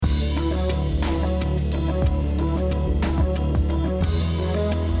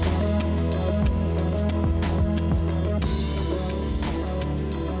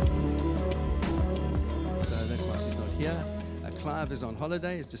Clive is on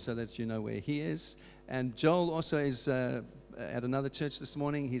holiday, just so that you know where he is. And Joel also is at another church this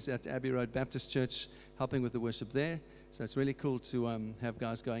morning. He's at Abbey Road Baptist Church, helping with the worship there. So it's really cool to have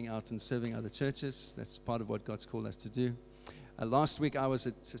guys going out and serving other churches. That's part of what God's called us to do. Last week I was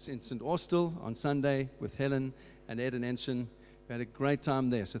in St. Austell on Sunday with Helen and Ed and Enshin. We had a great time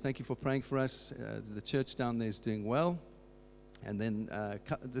there. So thank you for praying for us. The church down there is doing well. And then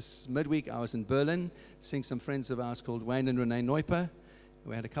this midweek I was in Berlin, seeing some friends of ours called Wayne and Renee Neuper.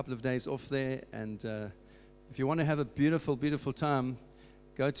 We had a couple of days off there. And if you want to have a beautiful, beautiful time,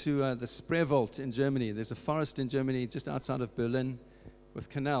 go to the Spreewald in Germany. There's a forest in Germany just outside of Berlin with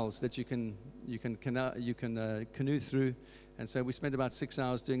canals that you can canoe through. And so we spent about 6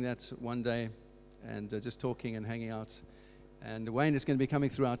 hours doing that one day and just talking and hanging out. And Wayne is going to be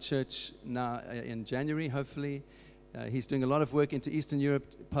coming through our church now in January, hopefully. He's doing a lot of work into Eastern Europe,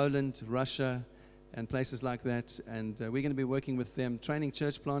 Poland, Russia, and places like that. And we're going to be working with them, training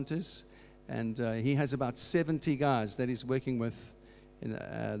church planters. And he has about 70 guys that he's working with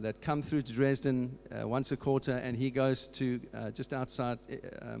that come through to Dresden once a quarter. And he goes to just outside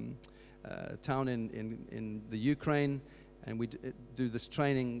town in the Ukraine. And we do this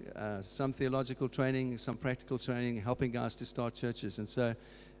training, some theological training, some practical training, helping guys to start churches. And so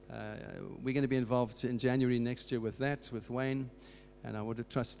we're going to be involved in January next year with that, with Wayne. And I would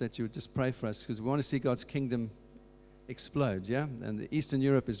trust that you would just pray for us because we want to see God's kingdom explode, yeah? And the Eastern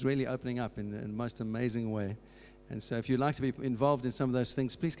Europe is really opening up in the most amazing way. And so if you'd like to be involved in some of those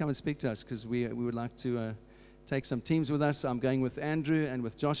things, please come and speak to us because we would like to take some teams with us. I'm going with Andrew and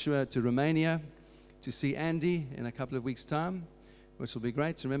with Joshua to Romania to see Andy in a couple of weeks' time, which will be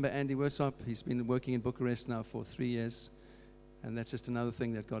great. Remember Andy Worsop? He's been working in Bucharest now for 3 years, and that's just another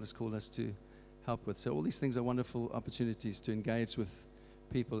thing that God has called us to help with. So all these things are wonderful opportunities to engage with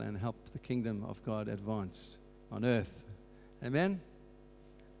people and help the kingdom of God advance on earth. Amen?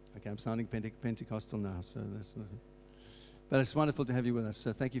 Okay, I'm sounding Pentecostal now, so that's not it. But it's wonderful to have you with us,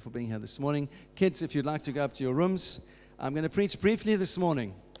 so thank you for being here this morning. Kids, if you'd like to go up to your rooms, I'm going to preach briefly this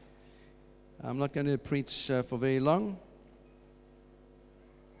morning. I'm not going to preach for very long.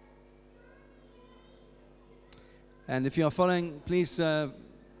 And if you are following, please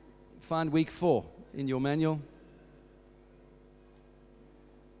find week 4 in your manual.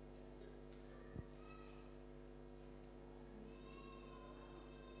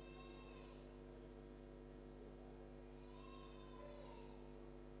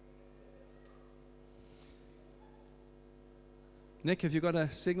 Nick, have you got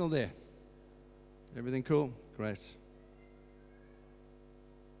a signal there? Everything cool? Great.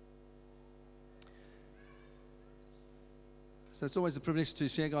 So it's always a privilege to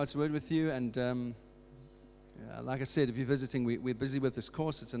share God's word with you. And like I said, if you're visiting, we're busy with this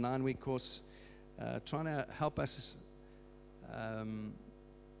course. It's a 9-week course trying to help us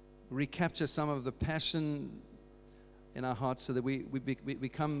recapture some of the passion in our hearts so that we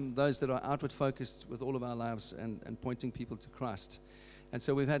become those that are outward focused with all of our lives and pointing people to Christ. And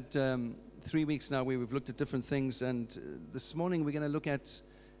so we've had 3 weeks now where we've looked at different things, and this morning we're going to look at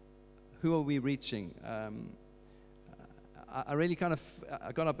who are we reaching. I really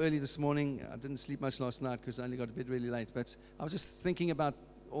I got up early this morning. I didn't sleep much last night because I only got to bed really late, but I was just thinking about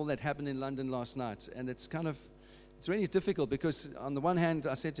all that happened in London last night, and it's really difficult because on the one hand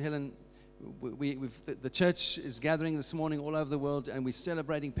I said to Helen, the church is gathering this morning all over the world, and we're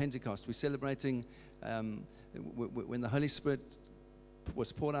celebrating Pentecost. We're celebrating when the Holy Spirit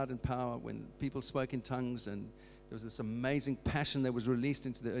was poured out in power, when people spoke in tongues, and there was this amazing passion that was released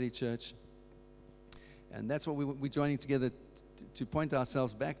into the early church. And that's what we're joining together to point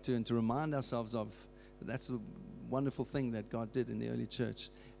ourselves back to and to remind ourselves of. That's a wonderful thing that God did in the early church.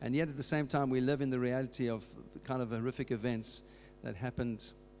 And yet at the same time, we live in the reality of the kind of horrific events that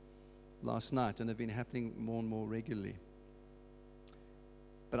happened last night and have been happening more and more regularly.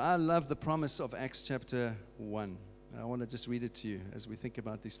 But I love the promise of Acts chapter 1. I want to just read it to you as we think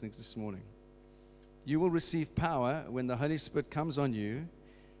about these things this morning. You will receive power when the Holy Spirit comes on you,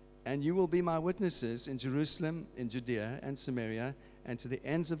 and you will be my witnesses in Jerusalem, in Judea and Samaria, and to the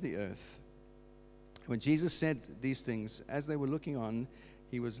ends of the earth. When Jesus said these things, as they were looking on,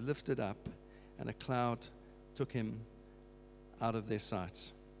 he was lifted up, and a cloud took him out of their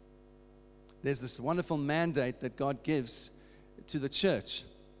sight. There's this wonderful mandate that God gives to the church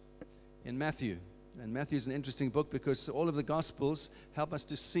in Matthew. And Matthew is an interesting book because all of the Gospels help us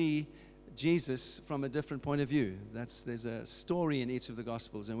to see Jesus from a different point of view. There's a story in each of the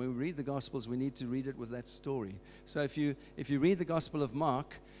Gospels, and when we read the Gospels, we need to read it with that story. So if you read the Gospel of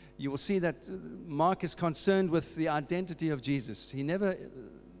Mark, you will see that Mark is concerned with the identity of Jesus. He never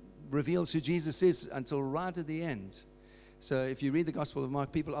reveals who Jesus is until right at the end. So if you read the Gospel of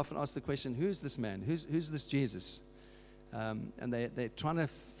Mark, people often ask the question, who's this man? Who's this Jesus? And they're trying to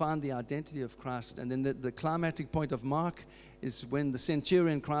find the identity of Christ. And then the climactic point of Mark is when the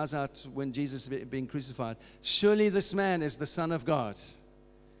centurion cries out when Jesus is being crucified, surely this man is the Son of God.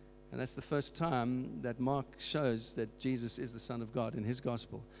 And that's the first time that Mark shows that Jesus is the Son of God in his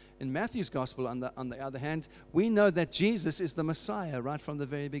gospel. In Matthew's gospel, on the other hand, we know that Jesus is the Messiah right from the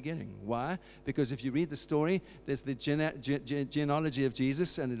very beginning. Why? Because if you read the story, there's the genealogy of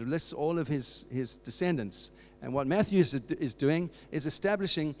Jesus, and it lists all of his descendants. And what Matthew is doing is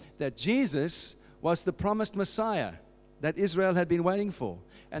establishing that Jesus was the promised Messiah that Israel had been waiting for.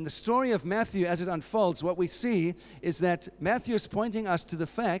 And the story of Matthew, as it unfolds, what we see is that Matthew is pointing us to the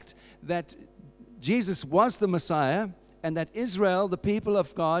fact that Jesus was the Messiah and that Israel, the people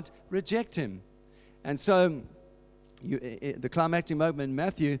of God, reject him. And so the climactic moment in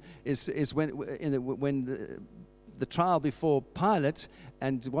Matthew is when the trial before Pilate,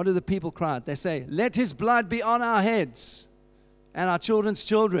 and what do the people cry? They say, let his blood be on our heads and our children's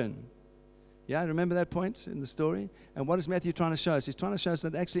children. Yeah, remember that point in the story? And what is Matthew trying to show us? He's trying to show us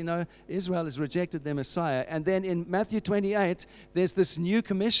that actually, no, Israel has rejected their Messiah. And then in Matthew 28, there's this new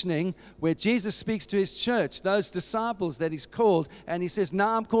commissioning where Jesus speaks to his church, those disciples that he's called, and he says,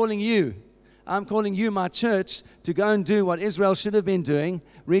 now I'm calling you. I'm calling you, my church, to go and do what Israel should have been doing,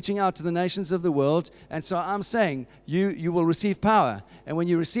 reaching out to the nations of the world. And so I'm saying, you will receive power. And when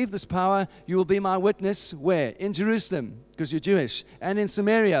you receive this power, you will be my witness where? In Jerusalem, because you're Jewish. And in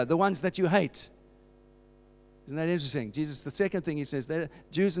Samaria, the ones that you hate. Isn't that interesting? Jesus, the second thing he says, that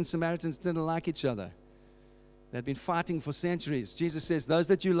Jews and Samaritans didn't like each other. They'd been fighting for centuries. Jesus says, those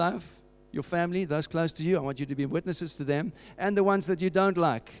that you love, your family, those close to you, I want you to be witnesses to them. And the ones that you don't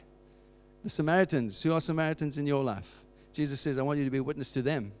like. The Samaritans, who are Samaritans in your life? Jesus says, I want you to be a witness to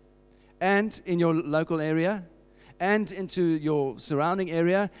them. And in your local area, and into your surrounding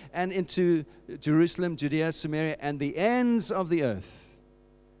area, and into Jerusalem, Judea, Samaria, and the ends of the earth.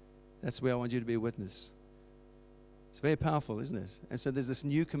 That's where I want you to be a witness. It's very powerful, isn't it? And so there's this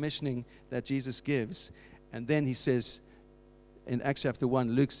new commissioning that Jesus gives. And then he says, in Acts chapter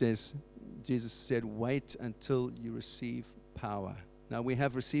 1, Luke says, Jesus said, wait until you receive power. Now, we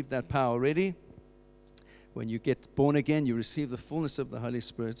have received that power already. When you get born again, you receive the fullness of the Holy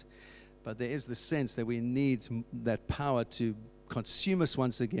Spirit. But there is the sense that we need that power to consume us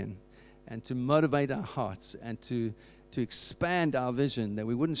once again and to motivate our hearts and to expand our vision, that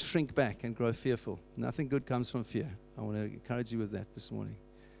we wouldn't shrink back and grow fearful. Nothing good comes from fear. I want to encourage you with that this morning.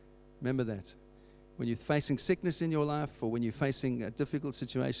 Remember that. When you're facing sickness in your life, or when you're facing a difficult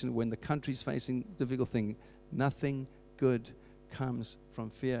situation, when the country's facing a difficult thing, nothing good comes from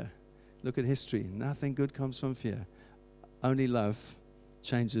fear. Look at history. Nothing good comes from fear. Only love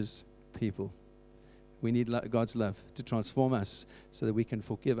changes people. We need God's love to transform us so that we can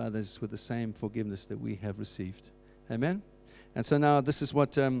forgive others with the same forgiveness that we have received. Amen? And so now this is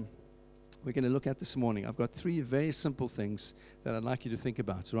what we're going to look at this morning. I've got 3 very simple things that I'd like you to think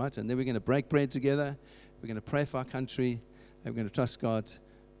about, right? And then we're going to break bread together. We're going to pray for our country. And we're going to trust God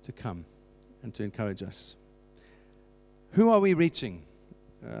to come and to encourage us. Who are we reaching?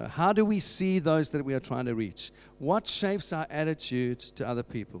 How do we see those that we are trying to reach? What shapes our attitude to other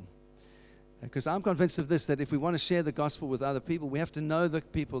people? Because I'm convinced of this, that if we want to share the gospel with other people, we have to know the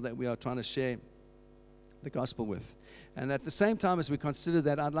people that we are trying to share the gospel with. And at the same time as we consider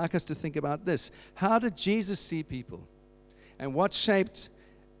that, I'd like us to think about this. How did Jesus see people? And what shaped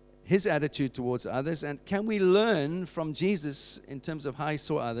his attitude towards others? And can we learn from Jesus in terms of how he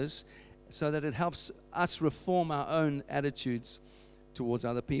saw others, so that it helps us reform our own attitudes towards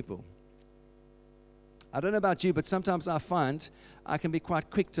other people? I don't know about you, but sometimes I find I can be quite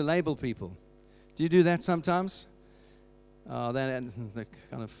quick to label people. Do you do that sometimes? They're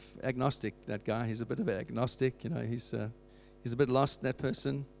kind of agnostic, that guy. He's a bit of an agnostic. You know, he's a bit lost, that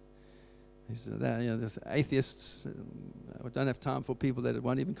person. The atheists don't have time for people that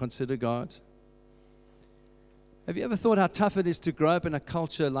won't even consider God. Have you ever thought how tough it is to grow up in a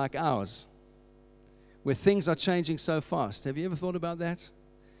culture like ours, where things are changing so fast? Have you ever thought about that?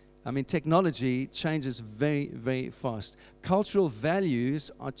 I mean, technology changes very, very fast. Cultural values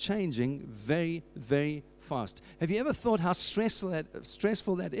are changing very, very fast. Have you ever thought how stressful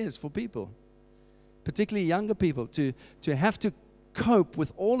that is for people, particularly younger people, to have to cope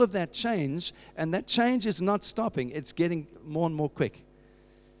with all of that change, and that change is not stopping. It's getting more and more quick.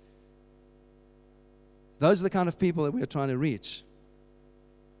 Those are the kind of people that we are trying to reach.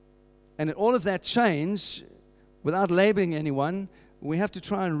 And in all of that change, without labeling anyone, we have to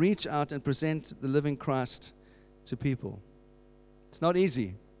try and reach out and present the living Christ to people. It's not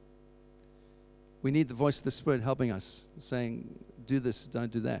easy. We need the voice of the Spirit helping us, saying, do this,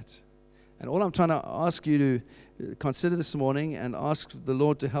 don't do that. And all I'm trying to ask you to consider this morning and ask the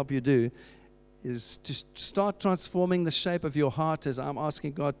Lord to help you do is to start transforming the shape of your heart as I'm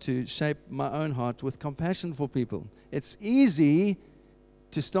asking God to shape my own heart with compassion for people. It's easy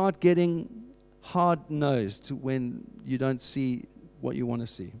to start getting hard-nosed when you don't see what you want to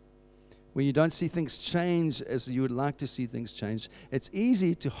see. When you don't see things change as you would like to see things change. It's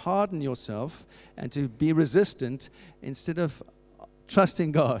easy to harden yourself and to be resistant instead of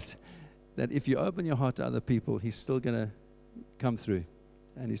trusting God that if you open your heart to other people, He's still going to come through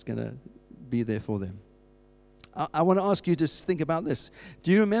and He's going to be there for them. I want to ask you to think about this.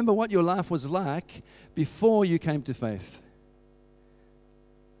 Do you remember what your life was like before you came to faith?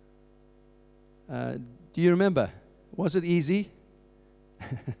 Do you remember? Was it easy?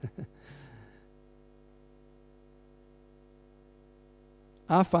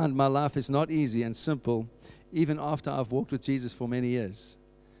 I find my life is not easy and simple even after I've walked with Jesus for many years.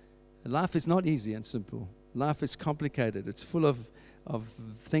 Life is not easy and simple. Life is complicated. It's full of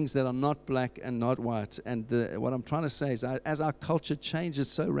things that are not black and not white. And what I'm trying to say is as our culture changes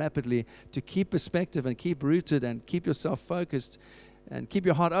so rapidly, to keep perspective and keep rooted and keep yourself focused and keep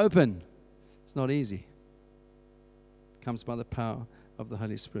your heart open, it's not easy. It comes by the power of the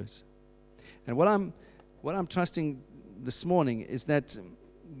Holy Spirit. And what I'm trusting this morning is that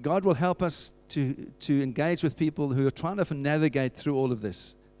God will help us to engage with people who are trying to navigate through all of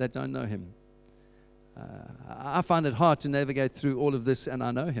this, that don't know Him. I find it hard to navigate through all of this, and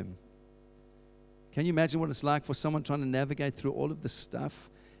I know Him. Can you imagine what it's like for someone trying to navigate through all of this stuff,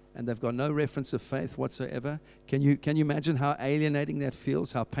 and they've got no reference of faith whatsoever? Can you imagine how alienating that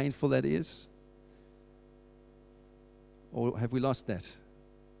feels, how painful that is? Or have we lost that?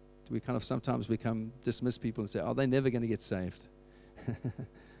 Do we kind of sometimes dismiss people and say, oh, they're never going to get saved?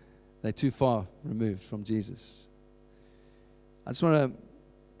 They're too far removed from Jesus. I just want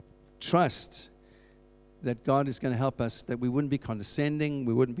to trust that God is going to help us, that we wouldn't be condescending,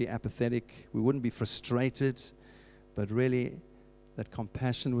 we wouldn't be apathetic, we wouldn't be frustrated, but really that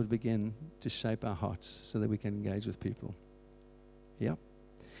compassion would begin to shape our hearts so that we can engage with people. Yeah?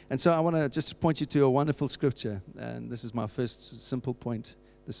 And so I want to just point you to a wonderful scripture, and this is my first simple point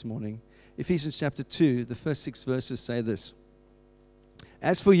this morning. Ephesians chapter 2, the first 6 verses say this.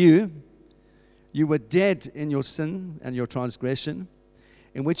 As for you, you were dead in your sin and your transgression,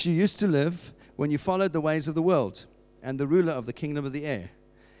 in which you used to live when you followed the ways of the world and the ruler of the kingdom of the air,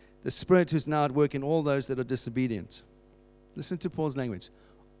 the spirit who's now at work in all those that are disobedient. Listen to Paul's language.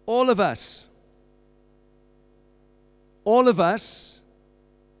 All of us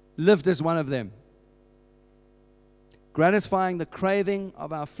lived as one of them, gratifying the craving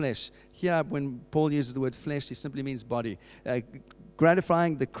of our flesh. Here, when Paul uses the word flesh, he simply means body.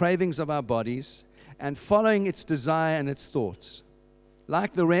 Gratifying the cravings of our bodies and following its desire and its thoughts.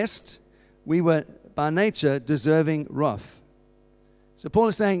 Like the rest, we were by nature deserving wrath. So Paul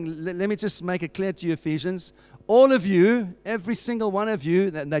is saying, let me just make it clear to you, Ephesians, all of you, every single one of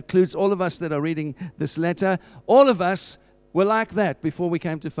you, that includes all of us that are reading this letter, all of us were like that before we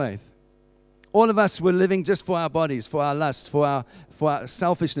came to faith. All of us were living just for our bodies, for our lusts, for our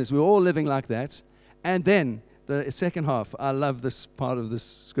selfishness. We were all living like that. And then the second half, I love this part of this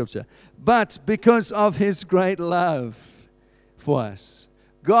scripture. But because of His great love for us,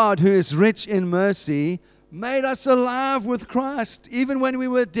 God, who is rich in mercy, made us alive with Christ, even when we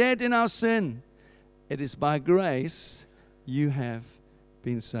were dead in our sin. It is by grace you have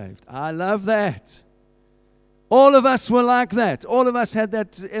been saved. I love that. All of us were like that. All of us had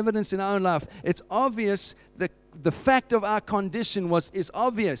that evidence in our own life. It's obvious that the fact of our condition is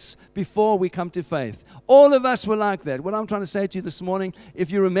obvious before we come to faith. All of us were like that. What I'm trying to say to you this morning,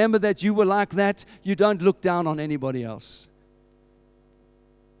 if you remember that you were like that, you don't look down on anybody else.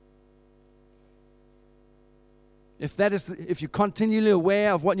 If you're continually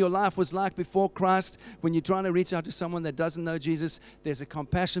aware of what your life was like before Christ, when you're trying to reach out to someone that doesn't know Jesus, there's a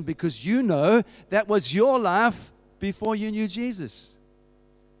compassion because you know that was your life before you knew Jesus.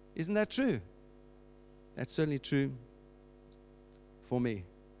 Isn't that true? That's certainly true for me.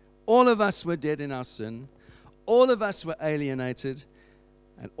 All of us were dead in our sin. All of us were alienated.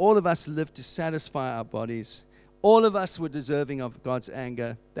 And all of us lived to satisfy our bodies. All of us were deserving of God's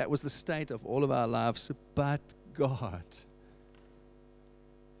anger. That was the state of all of our lives. But God.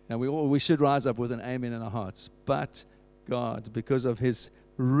 And we should rise up with an amen in our hearts. But God, because of His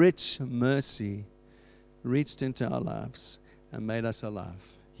rich mercy, reached into our lives and made us alive.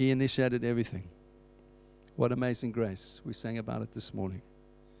 He initiated everything. What amazing grace. We sang about it this morning.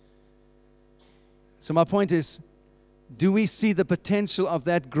 So my point is, Do we see the potential of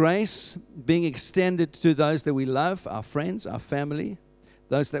that grace being extended to those that we love, our friends, our family,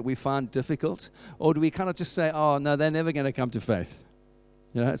 those that we find difficult? Or do we kind of just say, oh, no, they're never going to come to faith?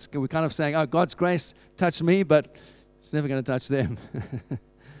 You know, we're kind of saying, oh, God's grace touched me, but it's never going to touch them.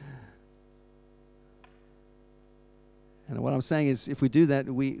 And what I'm saying is, if we do that,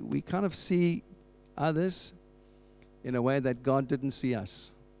 we kind of see others in a way that God didn't see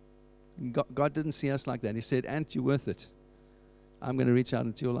us. God didn't see us like that. He said, Ant, you're worth it. I'm going to reach out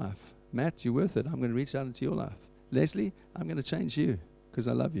into your life. Matt, you're worth it. I'm going to reach out into your life. Leslie, I'm going to change you because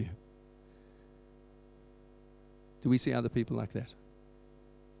I love you. Do we see other people like that?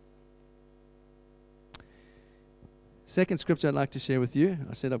 Second scripture I'd like to share with you.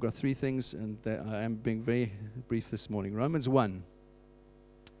 I said I've got 3 things, and I am being very brief this morning. Romans 1.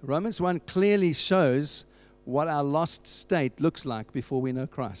 Romans 1 clearly shows what our lost state looks like before we know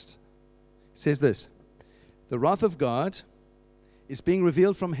Christ. It says this: the wrath of God is being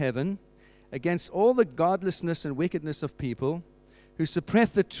revealed from heaven against all the godlessness and wickedness of people who suppress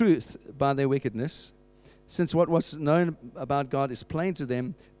the truth by their wickedness, since what was known about God is plain to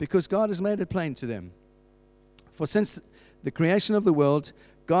them, because God has made it plain to them. For since the creation of the world,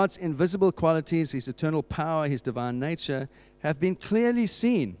 God's invisible qualities, His eternal power, His divine nature, have been clearly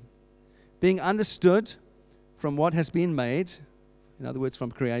seen, being understood from what has been made, in other words,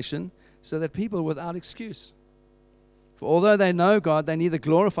 from creation, so that people are without excuse. For although they know God, they neither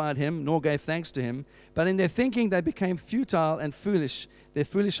glorified Him nor gave thanks to Him, but in their thinking they became futile and foolish. Their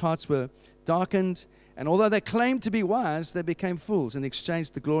foolish hearts were darkened, and although they claimed to be wise, they became fools and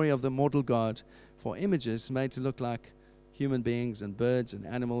exchanged the glory of the mortal God for images made to look like human beings and birds and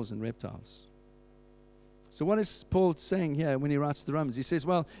animals and reptiles. So what is Paul saying here when he writes to the Romans? He says,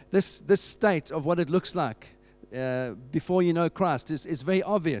 well, this state of what it looks like before you know Christ is very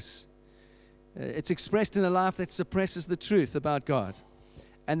obvious. It's expressed in a life that suppresses the truth about God.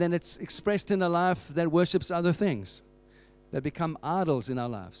 And then it's expressed in a life that worships other things, that become idols in our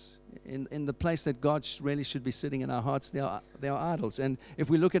lives. In the place that God really should be sitting in our hearts, they are idols. And if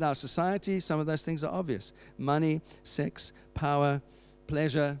we look at our society, some of those things are obvious. Money, sex, power,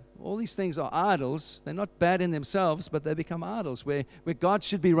 pleasure, all these things are idols. They're not bad in themselves, but they become idols. Where God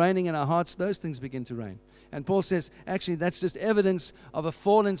should be reigning in our hearts, those things begin to reign. And Paul says, actually, that's just evidence of a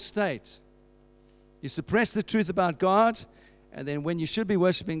fallen state. You suppress the truth about God, and then when you should be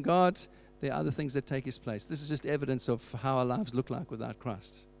worshiping God, there are other things that take His place. This is just evidence of how our lives look like without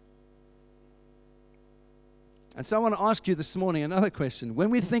Christ. And so I want to ask you this morning another question.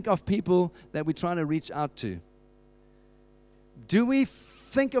 When we think of people that we're trying to reach out to, do we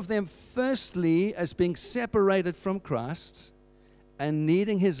think of them firstly as being separated from Christ and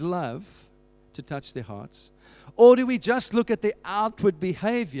needing His love to touch their hearts? Or do we just look at their outward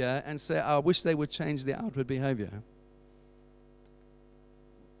behavior and say, I wish they would change their outward behavior?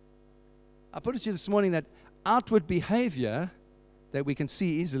 I put it to you this morning that outward behavior that we can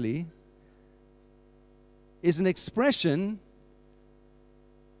see easily is an expression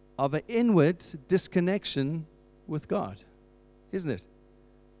of an inward disconnection with God, isn't it?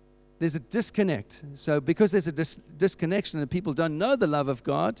 There's a disconnect. So because there's a disconnection and people don't know the love of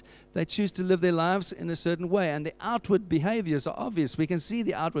God, they choose to live their lives in a certain way. And the outward behaviors are obvious. We can see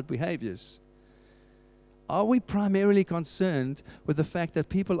the outward behaviors. Are we primarily concerned with the fact that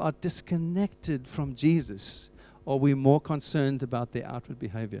people are disconnected from Jesus? Or are we more concerned about their outward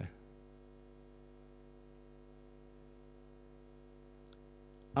behavior?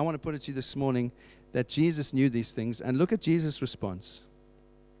 I want to put it to you this morning that Jesus knew these things. And look at Jesus' response.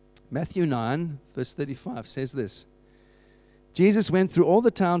 Matthew 9, verse 35 says this: Jesus went through all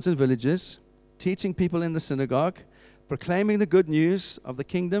the towns and villages, teaching people in the synagogue, proclaiming the good news of the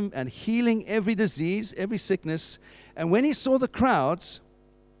kingdom, and healing every disease, every sickness. And when He saw the crowds,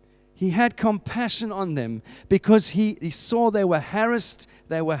 He had compassion on them, because he saw they were harassed,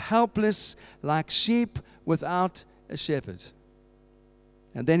 they were helpless, like sheep without a shepherd.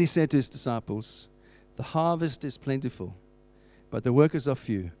 And then He said to His disciples, the harvest is plentiful, but the workers are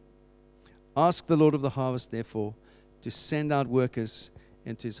few. Ask the Lord of the harvest, therefore, to send out workers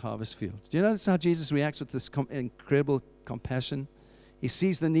into His harvest field. Do you notice how Jesus reacts with this incredible compassion? He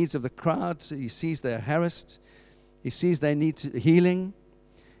sees the needs of the crowd. He sees they're harassed. He sees they need healing.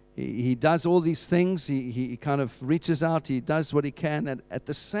 He does all these things. He kind of reaches out. He does what He can. And at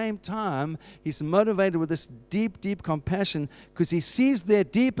the same time, He's motivated with this deep, deep compassion, because He sees their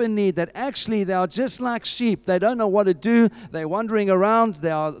deeper need, that actually they are just like sheep. They don't know what to do. They're wandering around. They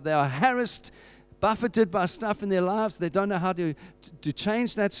are harassed, buffeted by stuff in their lives. They don't know how to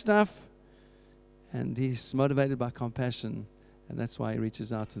change that stuff. And He's motivated by compassion, and that's why He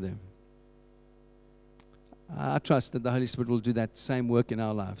reaches out to them. I trust that the Holy Spirit will do that same work in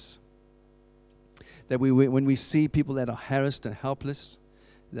our lives. That when we see people that are harassed and helpless,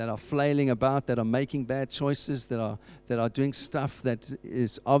 that are flailing about, that are making bad choices, that are doing stuff that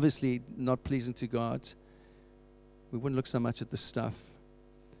is obviously not pleasing to God, we wouldn't look so much at the stuff,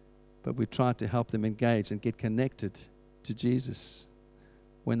 but we try to help them engage and get connected to Jesus.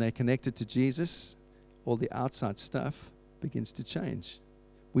 When they're connected to Jesus, all the outside stuff begins to change.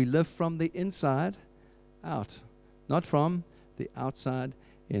 We live from the inside out, not from the outside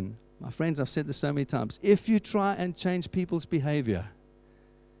in. My friends, I've said this so many times. If you try and change people's behavior,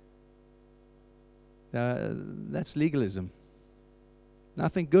 that's legalism.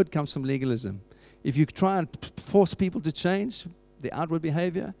 Nothing good comes from legalism. If you try and force people to change the outward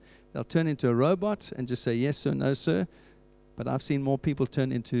behavior, they'll turn into a robot and just say yes sir, no sir. But I've seen more people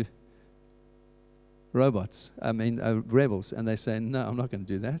turn into rebels, and they say, no, I'm not going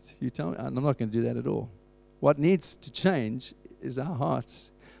to do that. You tell me, I'm not going to do that at all. What needs to change is our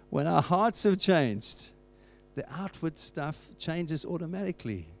hearts. When our hearts have changed, the outward stuff changes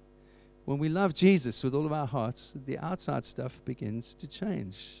automatically. When we love Jesus with all of our hearts, the outside stuff begins to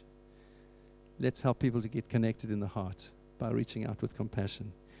change. Let's help people to get connected in the heart by reaching out with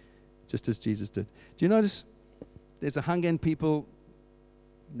compassion, just as Jesus did. Do you notice there's a hunger in people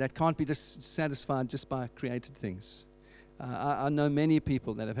that can't be satisfied just by created things? I know many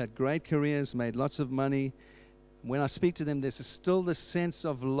people that have had great careers, made lots of money. When I speak to them, there's still this sense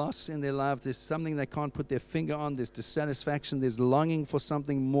of loss in their life. There's something they can't put their finger on. There's dissatisfaction. There's longing for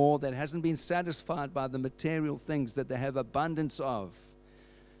something more that hasn't been satisfied by the material things that they have abundance of.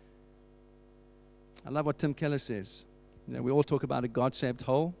 I love what Tim Keller says. You know, we all talk about a God-shaped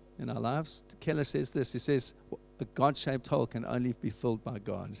hole in our lives. Keller says this. He says, a God-shaped hole can only be filled by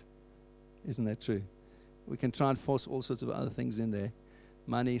God. Isn't that true? We can try and force all sorts of other things in there.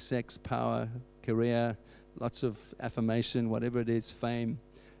 Money, sex, power, career, lots of affirmation, whatever it is, fame.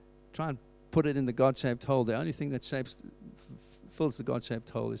 Try and put it in the God-shaped hole. The only thing that fills the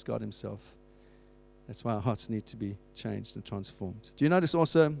God-shaped hole is God himself. That's why our hearts need to be changed and transformed. Do you notice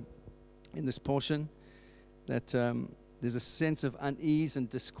also in this portion that there's a sense of unease and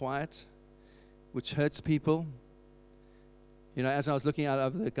disquiet which hurts people? You know, as I was looking out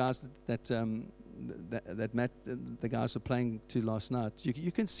over the guys that Matt, the guys were playing to last night,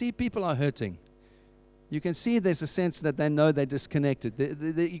 you can see people are hurting. You can see there's a sense that they know they're disconnected.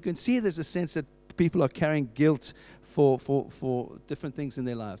 You can see there's a sense that people are carrying guilt for different things in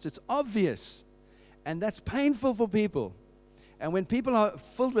their lives. It's obvious, and that's painful for people. And when people are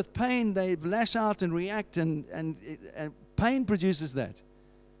filled with pain, they lash out and react, and pain produces that.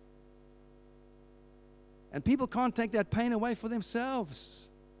 And people can't take that pain away for themselves.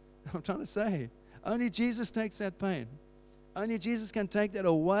 I'm trying to say, only Jesus takes that pain. Only Jesus can take that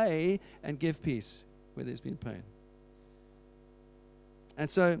away and give peace where there's been pain. And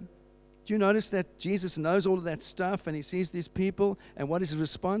so, do you notice that Jesus knows all of that stuff, and he sees these people, and what is his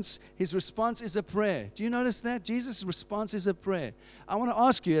response? His response is a prayer. Do you notice that? Jesus' response is a prayer. I want to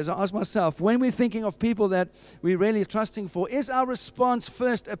ask you, as I ask myself, when we're thinking of people that we're really trusting for, is our response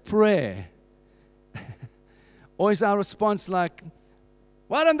first a prayer? Or is our response like,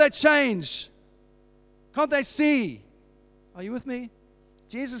 why don't they change? Can't they see? Are you with me?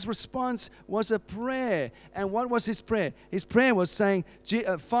 Jesus' response was a prayer. And what was his prayer? His prayer was saying,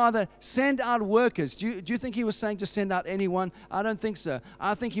 Father, send out workers. Do you think he was saying just send out anyone? I don't think so.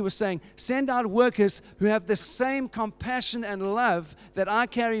 I think he was saying, send out workers who have the same compassion and love that I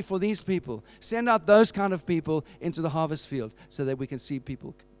carry for these people. Send out those kind of people into the harvest field so that we can see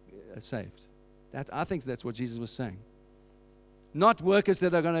people saved. I think that's what Jesus was saying. Not workers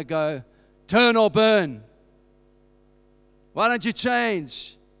that are going to go, turn or burn. Why don't you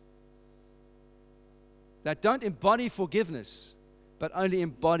change? That don't embody forgiveness, but only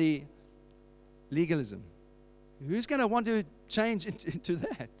embody legalism. Who's going to want to change into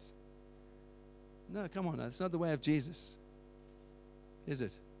that? No, come on. That's not the way of Jesus. Is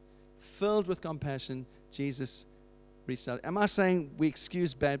it? Filled with compassion, Jesus reached out. Am I saying we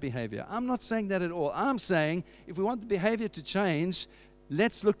excuse bad behavior? I'm not saying that at all. I'm saying if we want the behavior to change,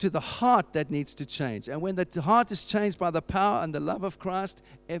 let's look to the heart that needs to change. And when the heart is changed by the power and the love of Christ,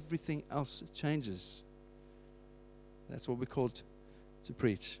 everything else changes. That's what we're called to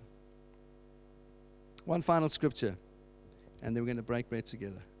preach. One final scripture, and then we're going to break bread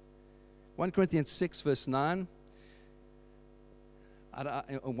together. 1 Corinthians 6, verse 9.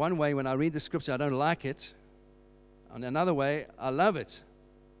 One way, when I read the scripture, I don't like it. On another way, I love it.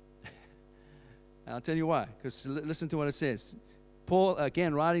 And I'll tell you why. Because listen to what it says. Paul,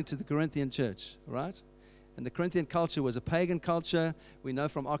 again, writing to the Corinthian church, right? And the Corinthian culture was a pagan culture. We know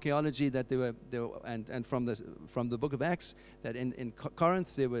from archaeology that there were and from the book of Acts, that in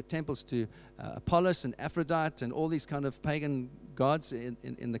Corinth there were temples to Apollos and Aphrodite and all these kind of pagan gods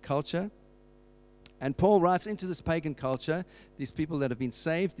in the culture. And Paul writes into this pagan culture, these people that have been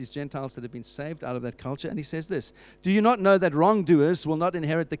saved, these Gentiles that have been saved out of that culture, and he says this: do you not know that wrongdoers will not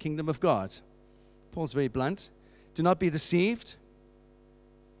inherit the kingdom of God? Paul's very blunt. Do not be deceived.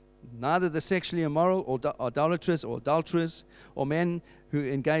 Neither the sexually immoral or idolatrous or adulterers or men who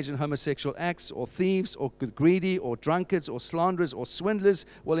engage in homosexual acts or thieves or greedy or drunkards or slanderers or swindlers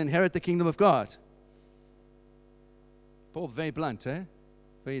will inherit the kingdom of God. Paul, very blunt, eh?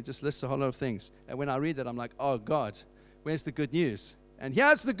 He just lists a whole lot of things. And when I read that, I'm like, oh God, where's the good news? And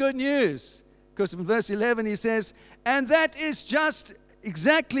here's the good news. Because in verse 11 he says, and that is just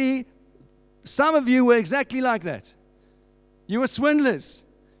exactly, some of you were exactly like that. You were swindlers.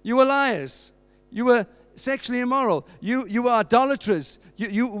 You were liars. You were sexually immoral. You were idolaters.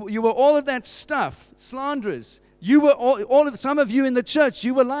 You were all of that stuff, slanderers. You were all of, some of you in the church,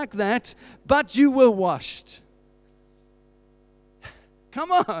 you were like that, but you were washed.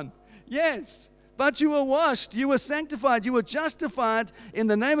 Come on. Yes. But you were washed. You were sanctified. You were justified in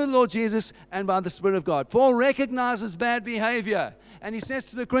the name of the Lord Jesus and by the Spirit of God. Paul recognizes bad behavior. And he says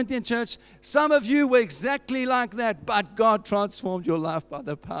to the Corinthian church, some of you were exactly like that, but God transformed your life by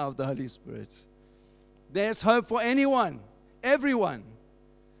the power of the Holy Spirit. There's hope for anyone, everyone.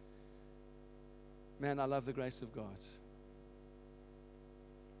 Man, I love the grace of God.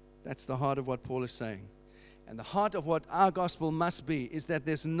 That's the heart of what Paul is saying. And the heart of what our gospel must be is that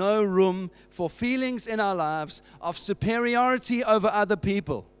there's no room for feelings in our lives of superiority over other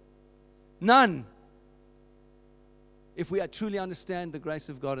people. None. If we truly understand the grace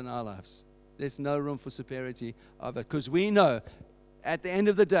of God in our lives, there's no room for superiority over it. Because we know at the end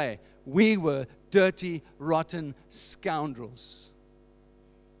of the day, we were dirty, rotten scoundrels.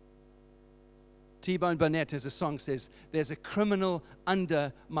 T-Bone Burnett has a song that says, there's a criminal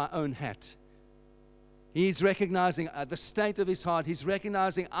under my own hat. He's recognizing the state of his heart. He's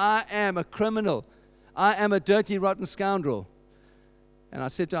recognizing, I am a criminal. I am a dirty, rotten scoundrel. And I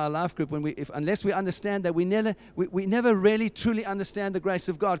said to our life group, unless we understand that, we never really truly understand the grace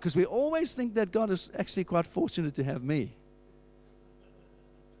of God, because we always think that God is actually quite fortunate to have me.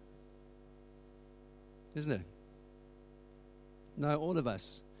 Isn't it? No, all of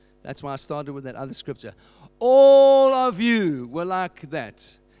us. That's why I started with that other scripture. All of you were like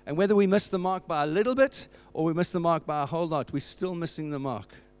that. And whether we miss the mark by a little bit or we miss the mark by a whole lot, we're still missing the mark.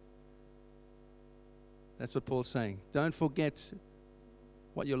 That's what Paul's saying. Don't forget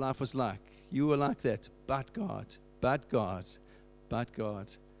what your life was like. You were like that, but God, but God, but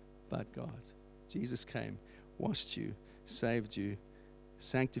God, but God. Jesus came, washed you, saved you,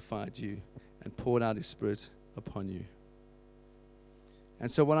 sanctified you, and poured out His Spirit upon you. And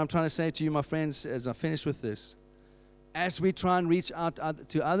so what I'm trying to say to you, my friends, as I finish with this, as we try and reach out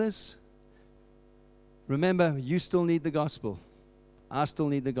to others, remember, you still need the gospel. I still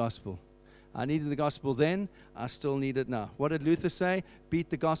need the gospel. I needed the gospel then. I still need it now. What did Luther say? Beat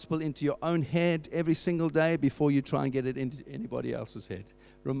the gospel into your own head every single day before you try and get it into anybody else's head.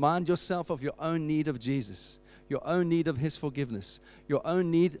 Remind yourself of your own need of Jesus, your own need of His forgiveness, your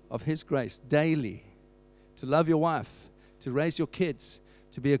own need of His grace daily. To love your wife, to raise your kids,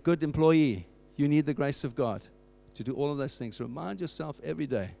 to be a good employee. You need the grace of God to do all of those things. Remind yourself every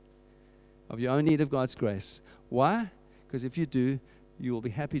day of your own need of God's grace. Why? Because if you do, you will be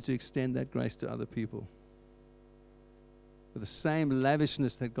happy to extend that grace to other people. With the same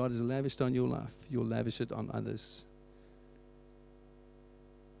lavishness that God has lavished on your life, you'll lavish it on others.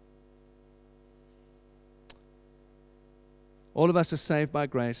 All of us are saved by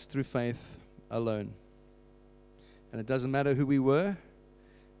grace through faith alone. And it doesn't matter who we were.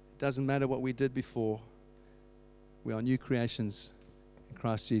 It doesn't matter what we did before. We are new creations in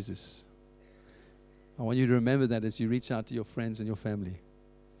Christ Jesus. I want you to remember that as you reach out to your friends and your family.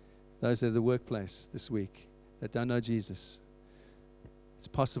 Those at the workplace this week that don't know Jesus. It's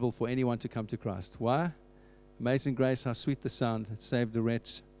possible for anyone to come to Christ. Why? Amazing grace, how sweet the sound. It saved a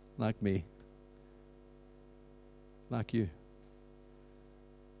wretch like me. Like you.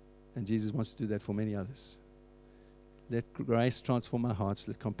 And Jesus wants to do that for many others. Let grace transform our hearts.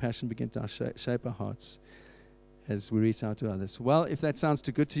 Let compassion begin to shape our hearts as we reach out to others. Well, if that sounds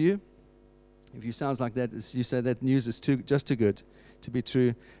too good to you, if you sounds like that, you say that news is just too good to be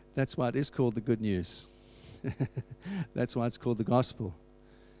true, that's why it is called the good news. That's why it's called the gospel.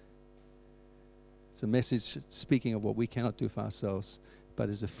 It's a message speaking of what we cannot do for ourselves, but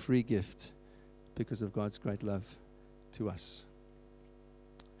is a free gift because of God's great love to us.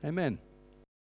 Amen.